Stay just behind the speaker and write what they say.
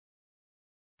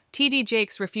TD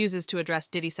Jakes refuses to address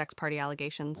Diddy sex party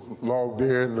allegations. Logged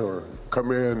in or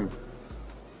come in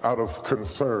out of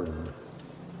concern.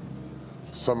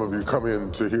 Some of you come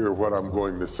in to hear what I'm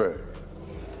going to say.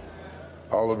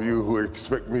 All of you who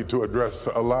expect me to address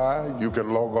a lie, you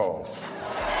can log off.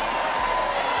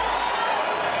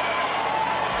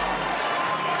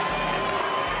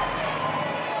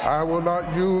 I will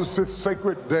not use this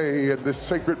sacred day and this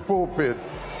sacred pulpit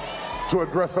to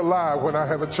address a lie when I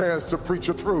have a chance to preach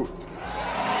a truth.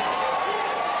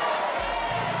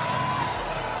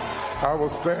 I will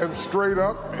stand straight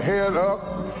up, head up,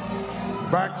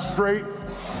 back straight,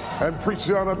 and preach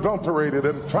the unadulterated,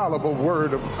 infallible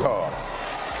word of God.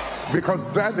 Because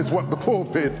that is what the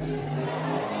pulpit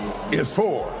is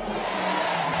for.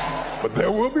 But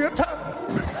there will be a time.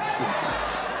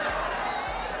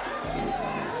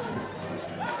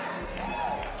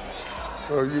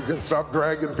 So you can stop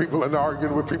dragging people and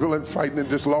arguing with people and fighting and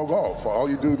just log off. All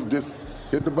you do is just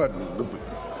hit the button.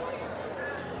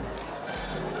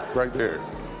 Right there.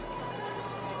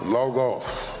 Log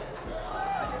off.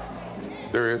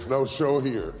 There is no show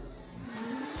here.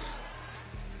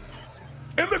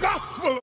 In the gospel